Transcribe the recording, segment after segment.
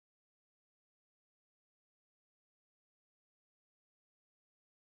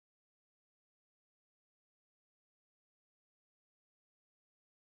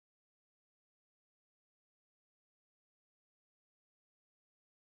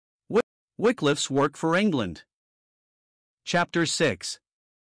Wycliffe's Work for England. Chapter 6.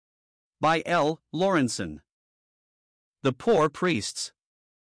 By L. Laurenson. The Poor Priests.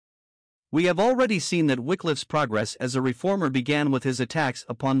 We have already seen that Wycliffe's progress as a reformer began with his attacks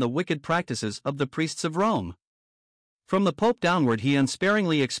upon the wicked practices of the priests of Rome. From the Pope downward, he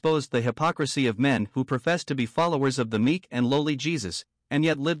unsparingly exposed the hypocrisy of men who professed to be followers of the meek and lowly Jesus, and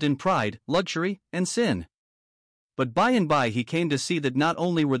yet lived in pride, luxury, and sin. But by and by he came to see that not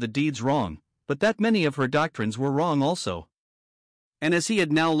only were the deeds wrong, but that many of her doctrines were wrong also. And as he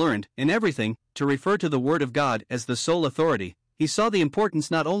had now learned, in everything, to refer to the Word of God as the sole authority, he saw the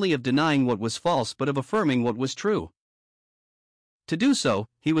importance not only of denying what was false but of affirming what was true. To do so,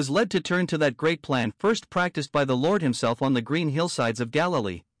 he was led to turn to that great plan first practiced by the Lord himself on the green hillsides of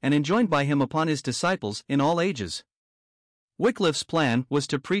Galilee, and enjoined by him upon his disciples in all ages. Wycliffe's plan was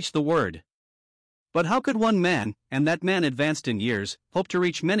to preach the Word. But how could one man, and that man advanced in years, hope to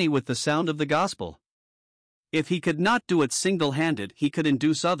reach many with the sound of the gospel? If he could not do it single-handed, he could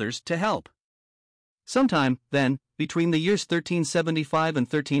induce others to help. Sometime, then, between the years 1375 and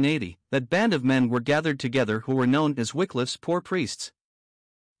 1380, that band of men were gathered together who were known as Wycliffe's Poor Priests.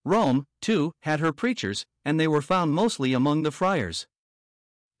 Rome, too, had her preachers, and they were found mostly among the friars.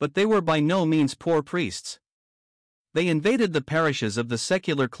 But they were by no means poor priests. They invaded the parishes of the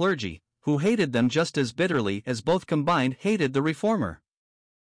secular clergy, who hated them just as bitterly as both combined hated the reformer.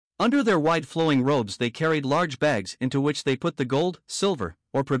 Under their wide flowing robes they carried large bags into which they put the gold, silver,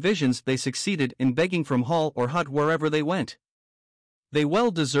 or provisions they succeeded in begging from hall or hut wherever they went. They well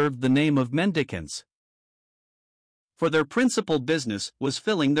deserved the name of mendicants. For their principal business was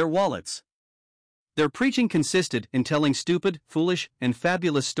filling their wallets. Their preaching consisted in telling stupid, foolish, and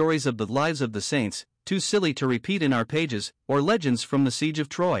fabulous stories of the lives of the saints, too silly to repeat in our pages, or legends from the siege of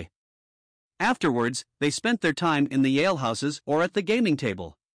Troy. Afterwards, they spent their time in the alehouses or at the gaming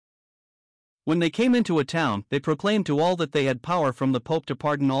table. When they came into a town, they proclaimed to all that they had power from the Pope to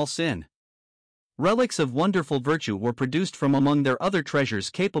pardon all sin. Relics of wonderful virtue were produced from among their other treasures,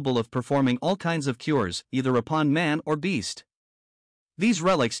 capable of performing all kinds of cures, either upon man or beast. These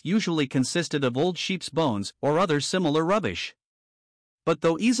relics usually consisted of old sheep's bones or other similar rubbish. But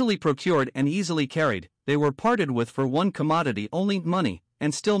though easily procured and easily carried, they were parted with for one commodity only: money,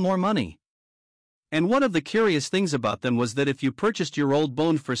 and still more money. And one of the curious things about them was that if you purchased your old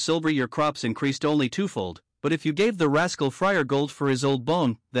bone for silver, your crops increased only twofold, but if you gave the rascal friar gold for his old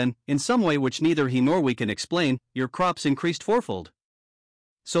bone, then, in some way which neither he nor we can explain, your crops increased fourfold.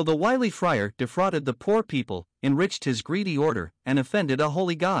 So the wily friar defrauded the poor people, enriched his greedy order, and offended a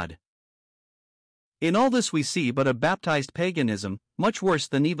holy God. In all this we see but a baptized paganism, much worse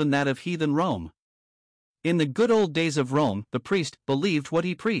than even that of heathen Rome. In the good old days of Rome, the priest believed what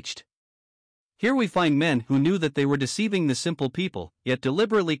he preached. Here we find men who knew that they were deceiving the simple people, yet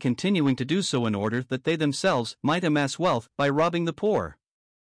deliberately continuing to do so in order that they themselves might amass wealth by robbing the poor.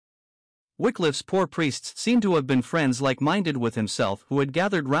 Wycliffe's poor priests seem to have been friends like-minded with himself who had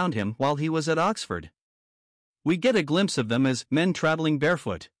gathered round him while he was at Oxford. We get a glimpse of them as men traveling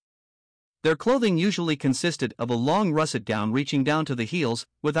barefoot. Their clothing usually consisted of a long russet gown reaching down to the heels,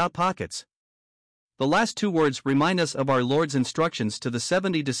 without pockets. The last two words remind us of our Lord's instructions to the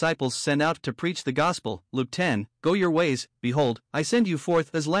 70 disciples sent out to preach the gospel, Luke 10, "Go your ways, behold, I send you forth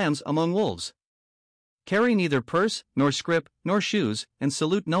as lambs among wolves. Carry neither purse, nor scrip, nor shoes, and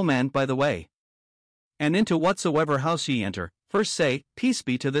salute no man by the way. And into whatsoever house ye enter, first say, Peace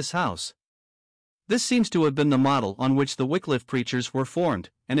be to this house." This seems to have been the model on which the Wycliffe preachers were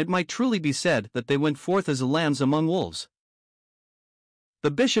formed, and it might truly be said that they went forth as lambs among wolves. The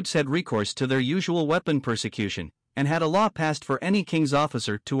bishops had recourse to their usual weapon, persecution, and had a law passed for any king's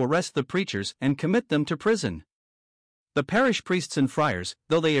officer to arrest the preachers and commit them to prison. The parish priests and friars,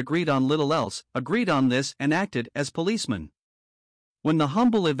 though they agreed on little else, agreed on this and acted as policemen. When the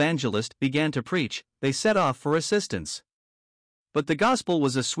humble evangelist began to preach, they set off for assistance. But the gospel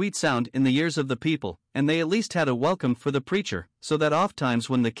was a sweet sound in the ears of the people, and they at least had a welcome for the preacher, so that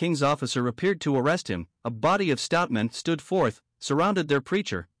oft-times when the king's officer appeared to arrest him, a body of stout men stood forth, surrounded their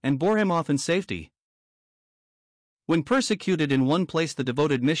preacher, and bore him off in safety. When persecuted in one place, the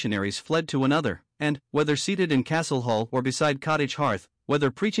devoted missionaries fled to another, and, whether seated in castle hall or beside cottage hearth, whether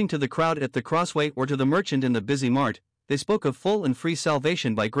preaching to the crowd at the crossway or to the merchant in the busy mart, they spoke of full and free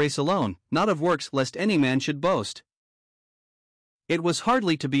salvation by grace alone, not of works, lest any man should boast. It was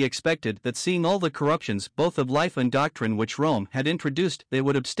hardly to be expected that, seeing all the corruptions both of life and doctrine which Rome had introduced, they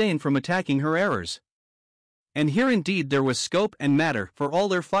would abstain from attacking her errors. And here indeed there was scope and matter for all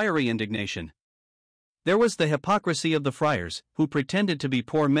their fiery indignation. There was the hypocrisy of the friars, who pretended to be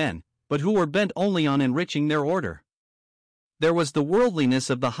poor men, but who were bent only on enriching their order. There was the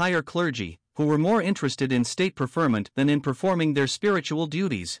worldliness of the higher clergy, who were more interested in state preferment than in performing their spiritual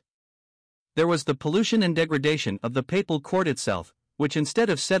duties. There was the pollution and degradation of the papal court itself, which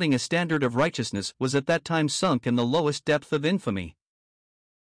instead of setting a standard of righteousness was at that time sunk in the lowest depth of infamy.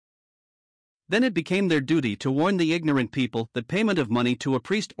 Then it became their duty to warn the ignorant people that payment of money to a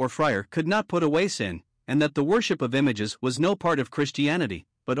priest or friar could not put away sin, and that the worship of images was no part of Christianity,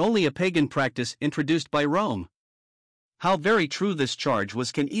 but only a pagan practice introduced by Rome. How very true this charge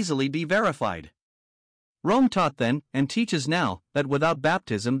was can easily be verified. Rome taught then, and teaches now, that without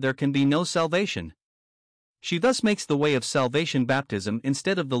baptism there can be no salvation. She thus makes the way of salvation baptism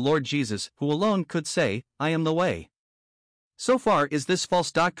instead of the Lord Jesus, who alone could say, "I am the way." So far is this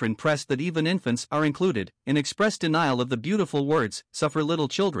false doctrine pressed that even infants are included, in express denial of the beautiful words, "Suffer little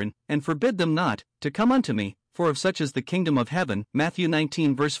children, and forbid them not, to come unto me, for of such is the kingdom of heaven." Matthew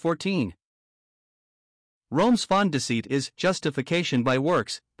 19 verse 14. Rome's fond deceit is justification by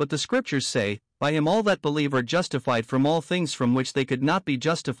works, but the scriptures say, "By him all that believe are justified from all things from which they could not be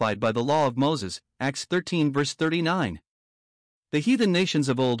justified by the law of Moses." Acts 13 verse 39. The heathen nations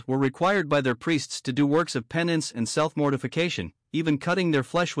of old were required by their priests to do works of penance and self-mortification, even cutting their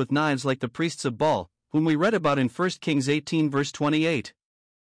flesh with knives like the priests of Baal, whom we read about in 1 Kings 18 verse 28.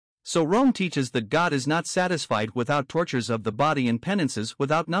 So Rome teaches that God is not satisfied without tortures of the body and penances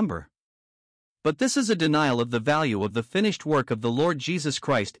without number. But this is a denial of the value of the finished work of the Lord Jesus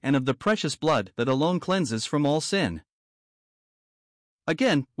Christ and of the precious blood that alone cleanses from all sin.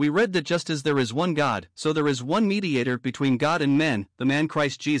 Again, we read that just as there is one God, so there is one mediator between God and men, the man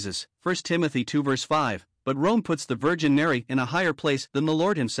Christ Jesus, 1 Timothy 2 verse 5, but Rome puts the Virgin Mary in a higher place than the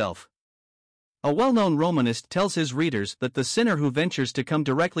Lord himself. A well-known Romanist tells his readers that the sinner who ventures to come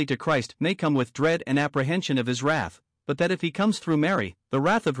directly to Christ may come with dread and apprehension of his wrath, but that if he comes through Mary, the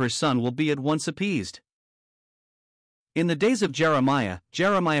wrath of her Son will be at once appeased. In the days of Jeremiah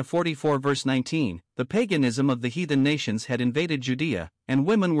 44 verse 19, the paganism of the heathen nations had invaded Judea, and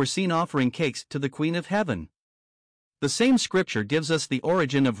women were seen offering cakes to the Queen of Heaven. The same scripture gives us the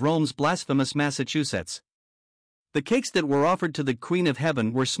origin of Rome's blasphemous Massachusetts. The cakes that were offered to the Queen of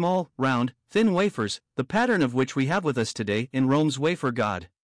Heaven were small, round, thin wafers, the pattern of which we have with us today in Rome's wafer god.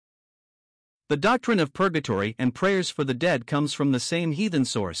 The doctrine of purgatory and prayers for the dead comes from the same heathen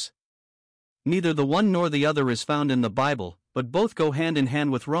source. Neither the one nor the other is found in the Bible, but both go hand in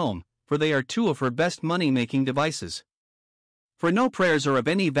hand with Rome, for they are two of her best money-making devices. For no prayers are of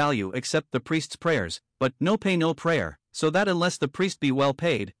any value except the priest's prayers, but no pay no prayer, so that unless the priest be well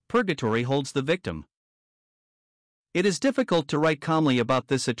paid, purgatory holds the victim. It is difficult to write calmly about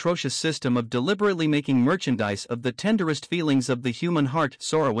this atrocious system of deliberately making merchandise of the tenderest feelings of the human heart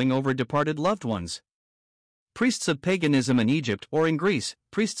sorrowing over departed loved ones. Priests of paganism in Egypt or in Greece,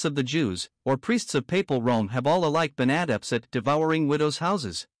 priests of the Jews, or priests of papal Rome have all alike been adepts at devouring widows'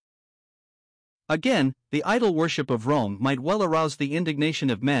 houses. Again, the idol worship of Rome might well arouse the indignation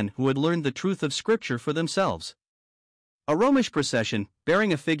of men who had learned the truth of Scripture for themselves. A Romish procession,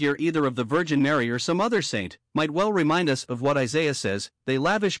 bearing a figure either of the Virgin Mary or some other saint, might well remind us of what Isaiah says: "They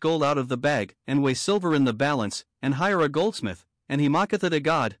lavish gold out of the bag, and weigh silver in the balance, and hire a goldsmith, and he mocketh at a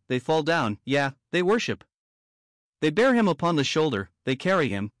god, they fall down, yea, they worship. They bear him upon the shoulder, they carry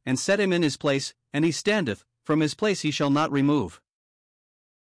him, and set him in his place, and he standeth, from his place he shall not remove."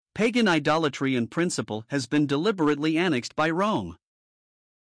 Pagan idolatry in principle has been deliberately annexed by Rome.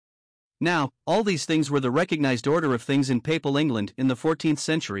 Now, all these things were the recognized order of things in papal England in the 14th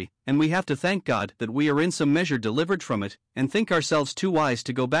century, and we have to thank God that we are in some measure delivered from it, and think ourselves too wise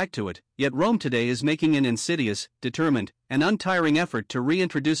to go back to it. Yet Rome today is making an insidious, determined, and untiring effort to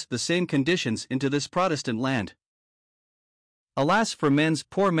reintroduce the same conditions into this Protestant land. Alas for men's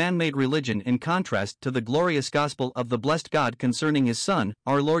poor man-made religion in contrast to the glorious gospel of the blessed God concerning His Son,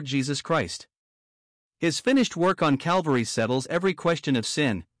 our Lord Jesus Christ. His finished work on Calvary settles every question of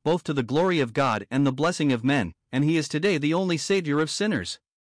sin, both to the glory of God and the blessing of men, and He is today the only Savior of sinners.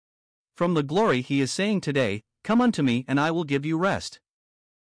 From the glory He is saying today, "Come unto me and I will give you rest."